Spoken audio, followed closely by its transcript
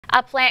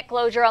A plant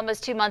closure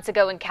almost 2 months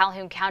ago in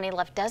Calhoun County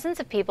left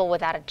dozens of people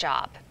without a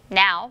job.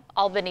 Now,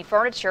 Albany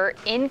Furniture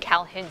in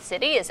Calhoun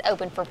City is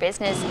open for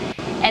business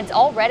and it's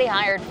already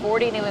hired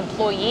 40 new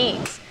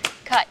employees.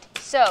 Cut,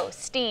 sew,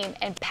 steam,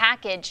 and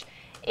package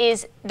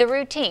is the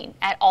routine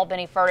at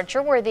Albany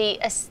Furniture, where they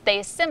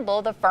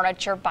assemble the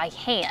furniture by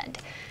hand.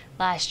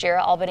 Last year,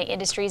 Albany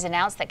Industries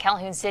announced that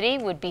Calhoun City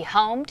would be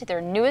home to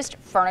their newest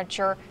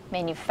furniture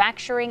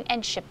manufacturing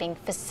and shipping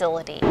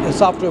facility.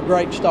 It's off to a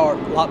great start,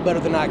 a lot better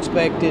than I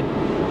expected.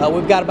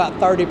 We've got about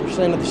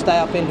 30% of the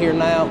staff in here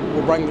now.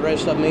 We'll bring the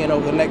rest of them in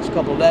over the next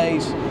couple of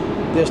days.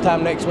 This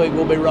time next week,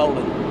 we'll be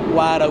rolling,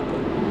 wide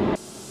open.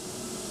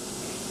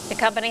 The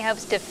company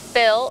hopes to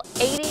fill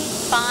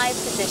 85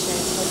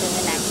 positions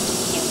within the